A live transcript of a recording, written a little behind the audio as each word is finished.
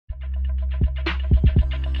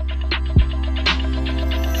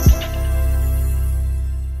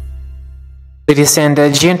Ladies and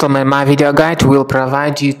gentlemen, my video guide will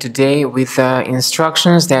provide you today with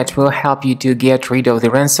instructions that will help you to get rid of the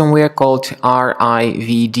ransomware called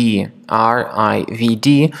Rivd,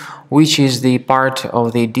 which is the part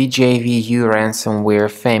of the Djvu ransomware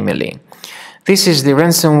family. This is the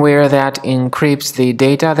ransomware that encrypts the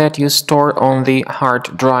data that you store on the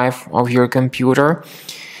hard drive of your computer,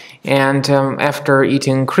 and after it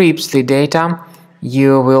encrypts the data,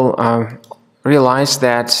 you will realize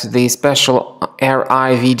that the special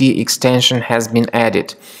Rivd extension has been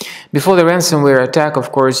added. Before the ransomware attack,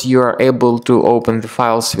 of course, you are able to open the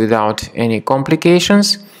files without any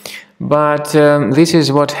complications, but this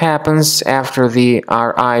is what happens after the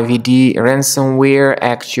Rivd ransomware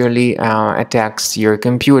actually attacks your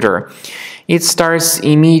computer. It starts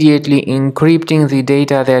immediately encrypting the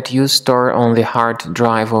data that you store on the hard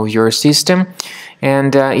drive of your system,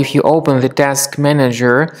 and if you open the task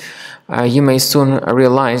manager, you may soon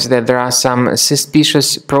realize that there are some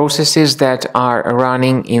suspicious processes that are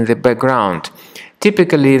running in the background.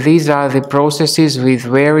 Typically, these are the processes with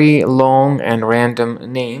very long and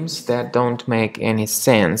random names that don't make any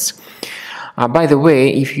sense. By the way,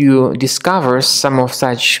 if you discover some of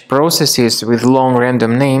such processes with long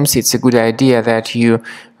random names, it's a good idea that you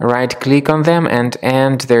right-click on them and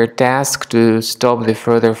end their task to stop the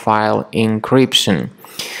further file encryption.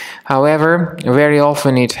 However, very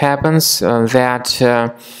often it happens that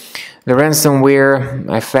the ransomware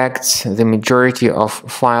affects the majority of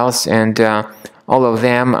files, and all of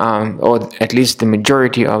them, or at least the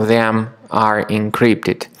majority of them, are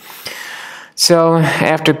encrypted. So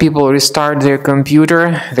after people restart their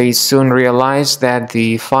computer, they soon realize that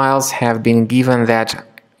the files have been given that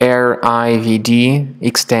Rivd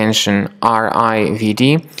extension,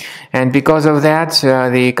 Rivd, and because of that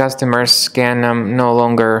the customers can no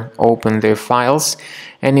longer open their files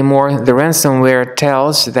anymore. The ransomware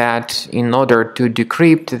tells that in order to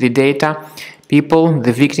decrypt the data,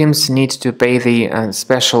 the victims, need to pay the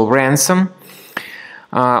special ransom.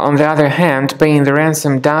 On the other hand, paying the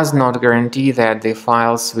ransom does not guarantee that the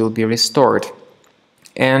files will be restored.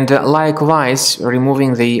 And likewise,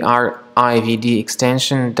 removing the Rivd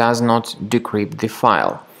extension does not decrypt the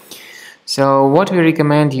file. So what we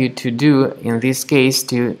recommend you to do in this case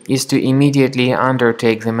is to immediately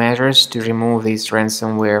undertake the measures to remove this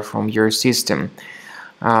ransomware from your system.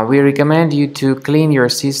 We recommend you to clean your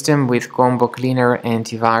system with Combo Cleaner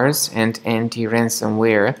antivirus and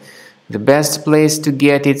anti-ransomware. The best place to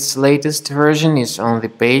get its latest version is on the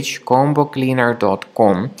page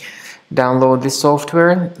combocleaner.com. Download the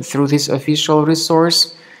software through this official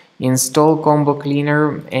resource, install Combo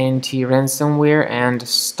Cleaner anti-ransomware, and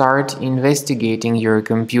start investigating your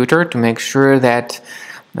computer to make sure that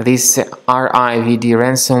this Rivd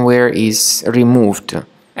ransomware is removed.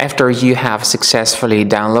 After you have successfully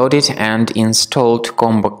downloaded and installed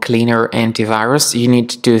Combo Cleaner antivirus, you need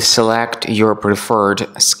to select your preferred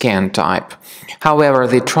scan type. However,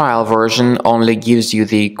 the trial version only gives you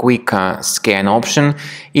the quick scan option,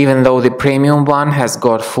 even though the premium one has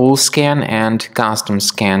got full scan and custom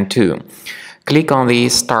scan too. Click on the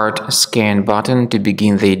Start Scan button to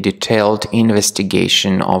begin the detailed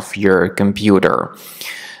investigation of your computer.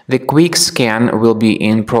 The quick scan will be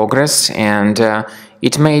in progress, and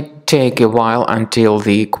it may take a while until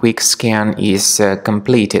the quick scan is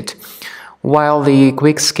completed. While the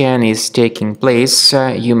quick scan is taking place,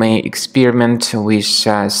 you may experiment with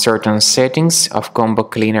certain settings of Combo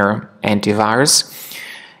Cleaner antivirus.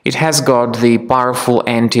 It has got the powerful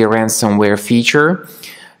anti-ransomware feature.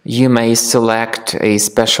 You may select a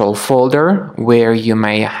special folder where you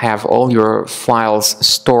may have all your files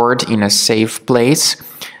stored in a safe place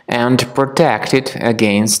and protected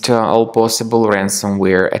against all possible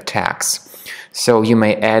ransomware attacks. So you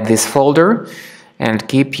may add this folder and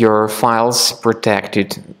keep your files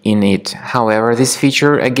protected in it. However, this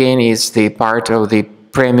feature again is the part of the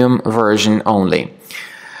premium version only.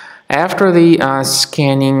 After the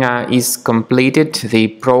scanning is completed, the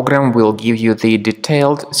program will give you the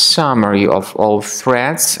detailed summary of all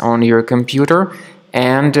threats on your computer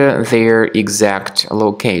and their exact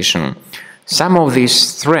location. Some of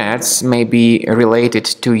these threats may be related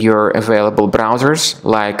to your available browsers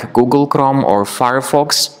like Google Chrome or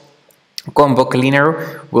Firefox. Combo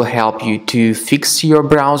Cleaner will help you to fix your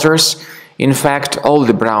browsers. In fact, all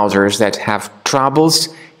the browsers that have troubles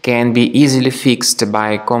can be easily fixed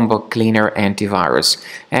by Combo Cleaner antivirus.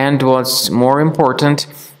 And what's more important,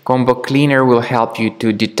 Combo Cleaner will help you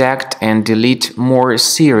to detect and delete more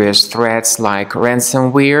serious threats like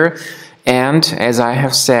ransomware, and as I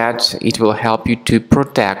have said, it will help you to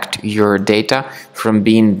protect your data from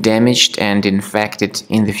being damaged and infected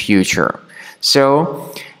in the future.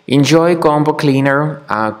 So Enjoy Combo Cleaner.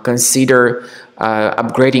 Consider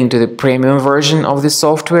upgrading to the premium version of the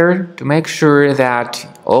software to make sure that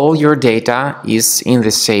all your data is in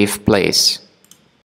the safe place.